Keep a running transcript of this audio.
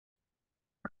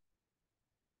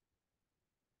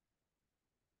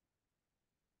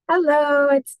Hello,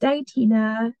 it's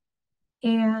DiTina,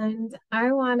 and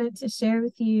I wanted to share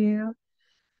with you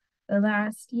the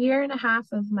last year and a half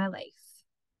of my life.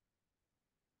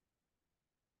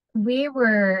 We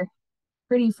were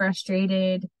pretty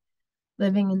frustrated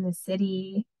living in the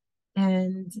city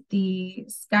and the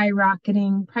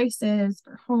skyrocketing prices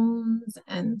for homes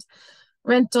and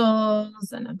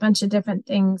rentals and a bunch of different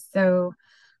things. So,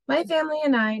 my family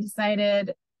and I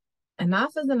decided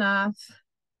enough is enough.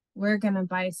 We're going to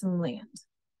buy some land.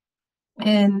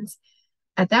 And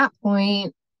at that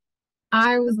point,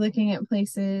 I was looking at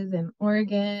places in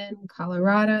Oregon,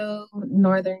 Colorado,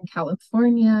 Northern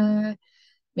California,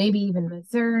 maybe even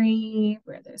Missouri,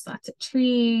 where there's lots of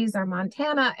trees, or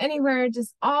Montana, anywhere,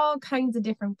 just all kinds of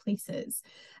different places.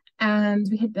 And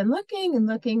we had been looking and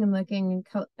looking and looking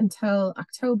until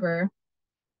October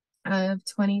of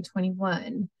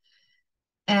 2021.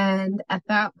 And at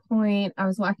that point, I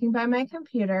was walking by my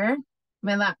computer,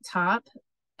 my laptop,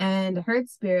 and I heard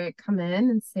Spirit come in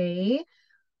and say,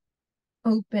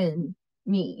 open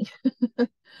me.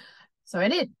 So I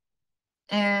did.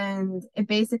 And it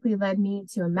basically led me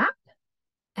to a map.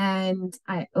 And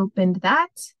I opened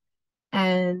that.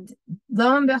 And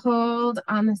lo and behold,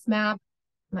 on this map,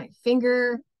 my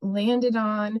finger landed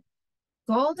on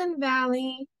Golden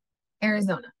Valley,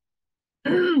 Arizona.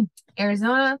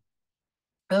 Arizona,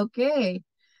 okay.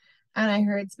 And I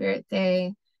heard Spirit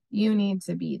say, you need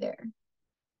to be there.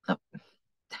 Oh,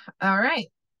 all right.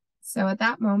 So at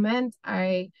that moment,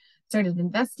 I started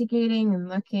investigating and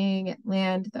looking at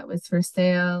land that was for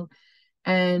sale.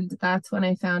 And that's when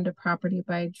I found a property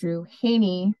by Drew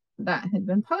Haney that had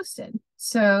been posted.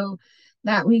 So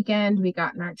that weekend, we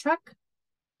got in our truck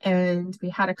and we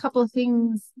had a couple of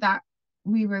things that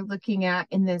we were looking at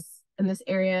in this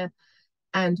area,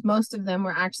 and most of them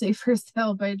were actually for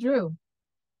sale by Drew.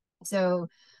 So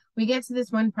we get to this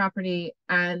one property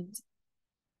and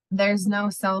there's no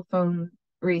cell phone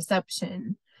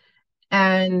reception.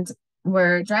 And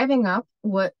we're driving up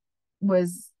what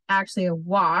was actually a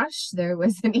wash. There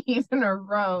wasn't even a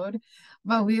road,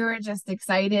 but we were just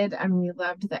excited and we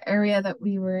loved the area that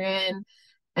we were in.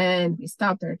 And we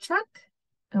stopped our truck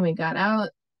and we got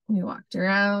out, we walked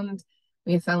around,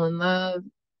 we fell in love.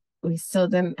 We still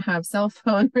didn't have cell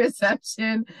phone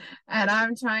reception. And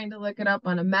I'm trying to look it up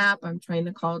on a map. I'm trying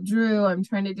to call Drew. I'm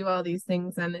trying to do all these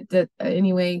things. And it did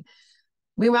anyway.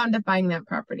 We wound up buying that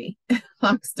property.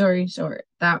 Long story short,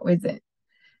 that was it.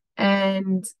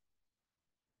 And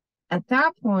at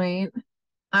that point,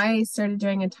 I started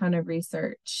doing a ton of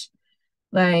research,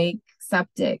 like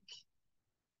septic,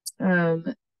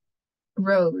 um,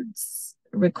 roads,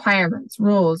 requirements,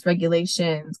 rules,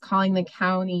 regulations, calling the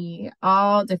county,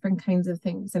 all different kinds of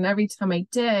things. And every time I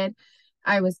did,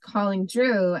 I was calling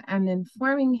Drew and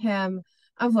informing him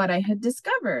of what I had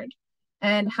discovered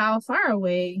and how far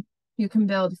away you can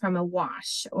build from a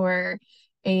wash or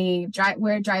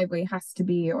where a driveway has to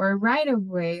be or a right of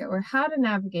way or how to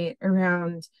navigate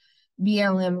around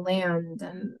BLM land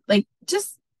and like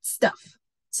just stuff.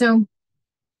 So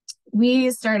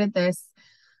we started this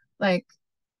like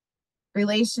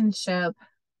relationship,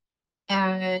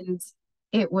 and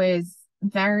it was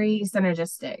very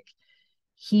synergistic.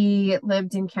 He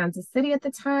lived in Kansas City at the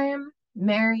time,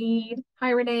 married,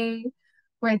 Howdy,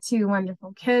 with two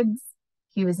wonderful kids.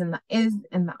 He is in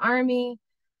the army,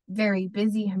 very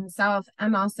busy himself,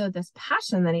 and also this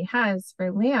passion that he has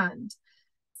for land.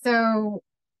 So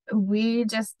we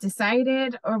just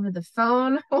decided over the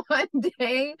phone one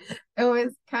day, it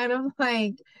was kind of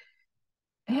like,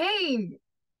 hey,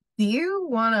 do you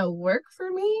want to work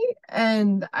for me?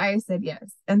 And I said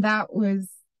yes. And that was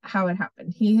how it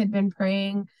happened. He had been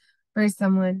praying for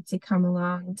someone to come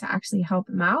along to actually help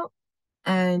him out.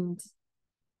 And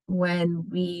when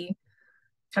we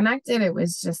connected, it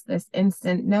was just this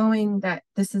instant knowing that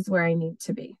this is where I need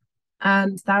to be.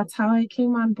 And that's how I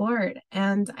came on board.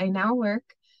 And I now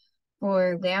work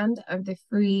for Land of the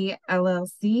Free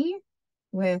LLC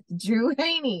with Drew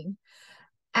Haney.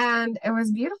 And it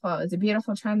was beautiful. It was a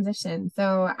beautiful transition.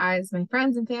 So, as my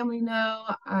friends and family know,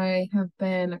 I have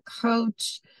been a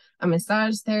coach, a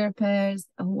massage therapist,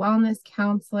 a wellness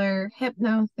counselor,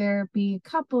 hypnotherapy,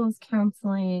 couples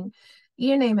counseling,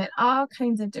 you name it, all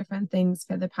kinds of different things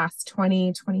for the past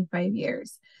 20, 25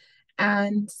 years.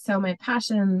 And so, my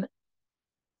passion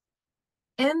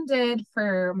ended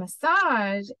for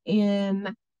massage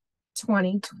in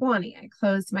 2020. I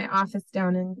closed my office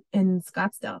down in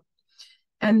Scottsdale.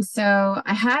 And so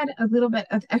I had a little bit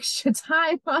of extra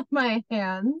time on my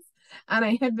hands, and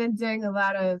I had been doing a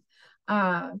lot of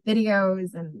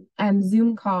videos and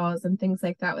Zoom calls and things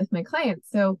like that with my clients.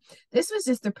 So this was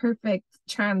just a perfect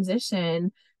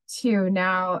transition to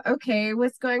now, okay,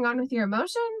 what's going on with your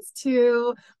emotions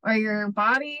to, or your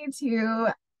body to,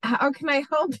 how can I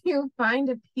help you find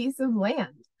a piece of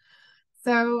land?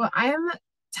 So I'm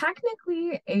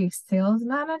technically a sales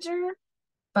manager,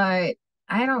 but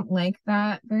I don't like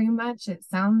that very much. It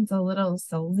sounds a little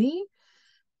salesy.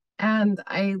 And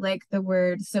I like the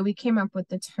word, so we came up with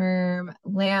the term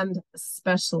land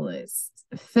specialist.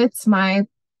 Fits my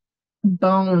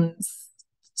bones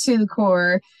to the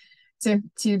core to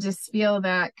just feel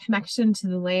that connection to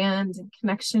the land and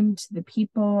connection to the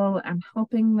people and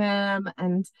helping them.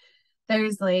 And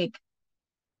there's like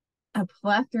a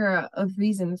plethora of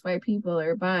reasons why people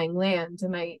are buying land.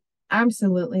 And I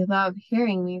absolutely love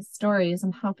hearing these stories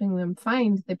and helping them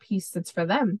find the piece that's for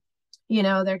them.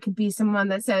 There could be someone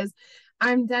that says,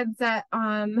 I'm dead set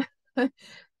on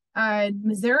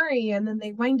Missouri, and then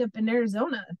they wind up in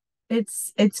Arizona.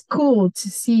 It's cool to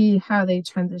see how they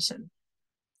transition.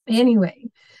 Anyway,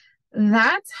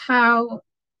 that's how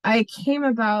I came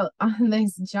about on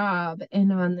this job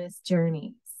and on this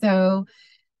journey. So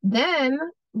then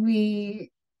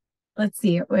let's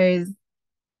see, it was,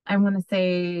 I want to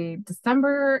say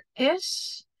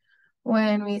December-ish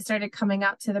when we started coming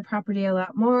out to the property a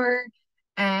lot more.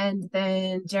 And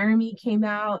then Jeremy came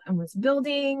out and was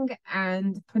building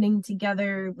and putting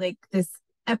together like this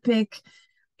epic,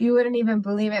 you wouldn't even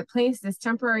believe it, place. This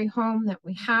temporary home that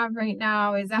we have right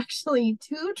now is actually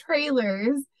two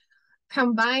trailers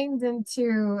combined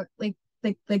into like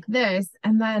this,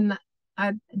 and then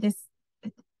this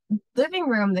living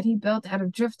room that he built out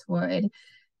of driftwood,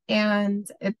 and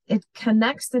it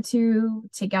connects the two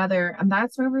together, and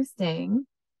that's where we're staying.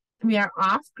 We are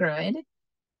off grid,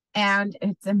 and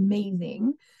it's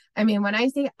amazing. I mean, when I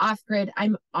say off grid,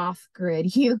 I'm off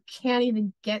grid. You can't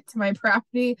even get to my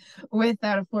property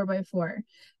without a 4x4.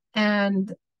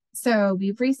 And so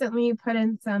we've recently put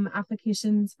in some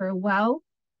applications for a well,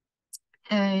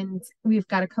 and we've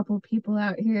got a couple of people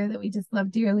out here that we just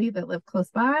love dearly that live close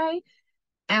by.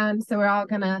 And so we're all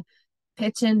gonna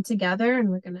pitch in together, and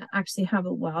we're gonna actually have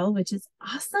a well, which is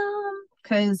awesome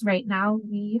because right now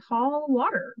we haul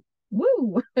water.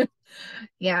 Woo!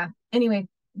 Yeah. Anyway,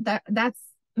 that's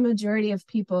the majority of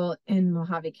people in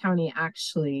Mojave County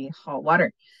actually haul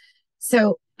water.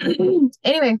 So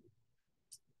anyway,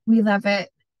 we love it.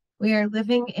 We are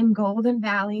living in Golden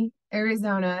Valley,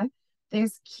 Arizona.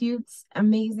 This cute,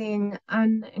 amazing,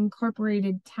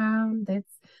 unincorporated town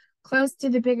that's close to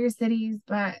the bigger cities,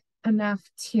 but enough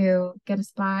to get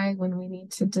us by when we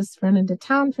need to just run into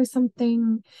town for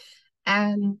something.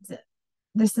 And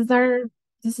this is our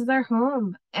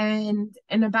home. And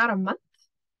in about a month,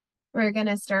 we're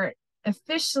gonna start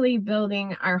officially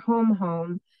building our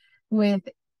home with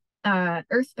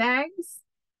earth bags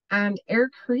and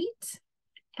aircrete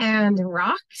and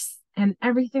rocks and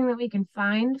everything that we can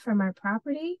find from our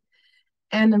property.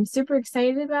 And I'm super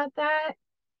excited about that.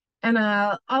 And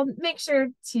I'll make sure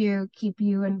to keep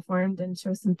you informed and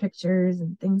show some pictures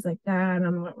and things like that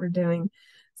on what we're doing.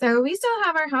 So we still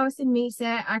have our house in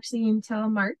Mesa actually until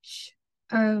March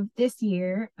of this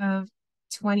year of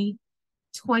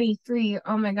 2023.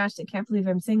 Oh my gosh, I can't believe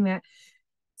I'm saying that.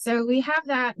 So we have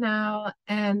that now,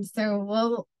 and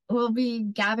so we'll be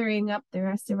gathering up the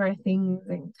rest of our things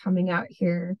and coming out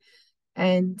here.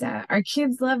 And our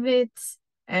kids love it,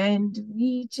 and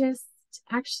we just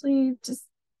actually just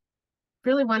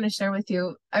really want to share with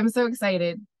you. I'm so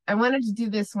excited. I wanted to do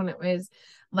this when it was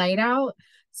light out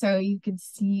so you could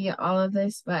see all of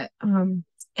this, but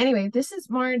anyway, this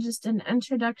is more just an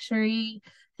introductory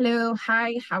hello,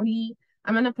 hi, howdy.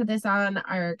 I'm gonna put this on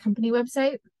our company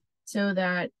website so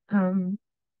that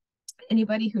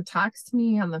anybody who talks to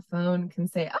me on the phone can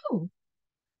say, oh,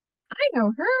 I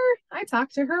know her. I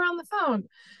talked to her on the phone.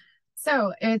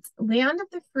 So it's Land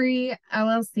of the Free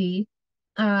LLC.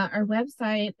 Our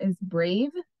website is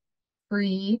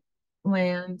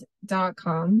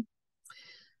bravefreeland.com.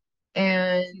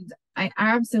 And I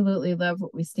absolutely love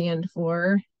what we stand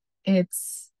for.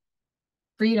 It's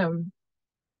freedom,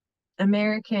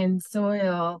 American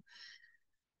soil,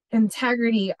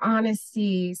 integrity,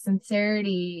 honesty,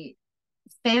 sincerity,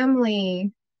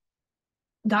 family,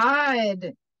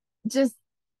 God, just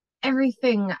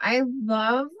everything. I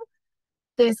love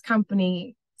this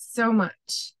company so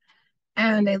much,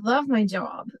 and I love my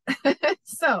job.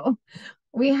 So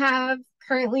we have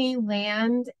currently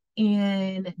land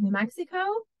in New Mexico.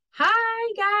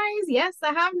 Hi guys, yes,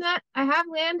 I have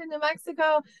land in New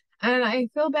Mexico, and I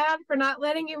feel bad for not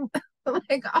letting you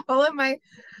like all of my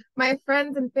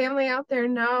friends and family out there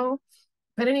know.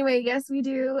 But anyway, yes, we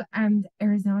do. And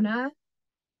Arizona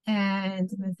and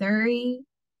Missouri.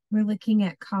 We're looking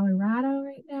at Colorado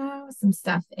right now some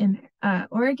stuff in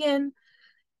Oregon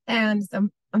and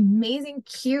some amazing,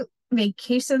 cute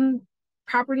vacation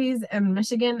properties in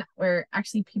Michigan where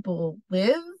actually people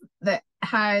live that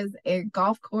has a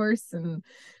golf course and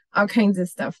all kinds of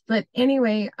stuff. But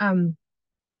anyway,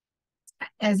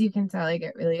 as you can tell, I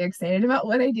get really excited about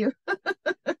what I do.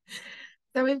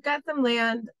 So we've got some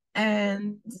land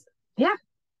and yeah,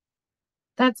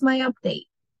 that's my update.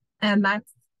 And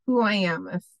that's who I am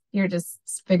if you're just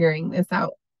figuring this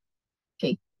out.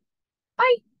 Okay,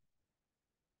 bye.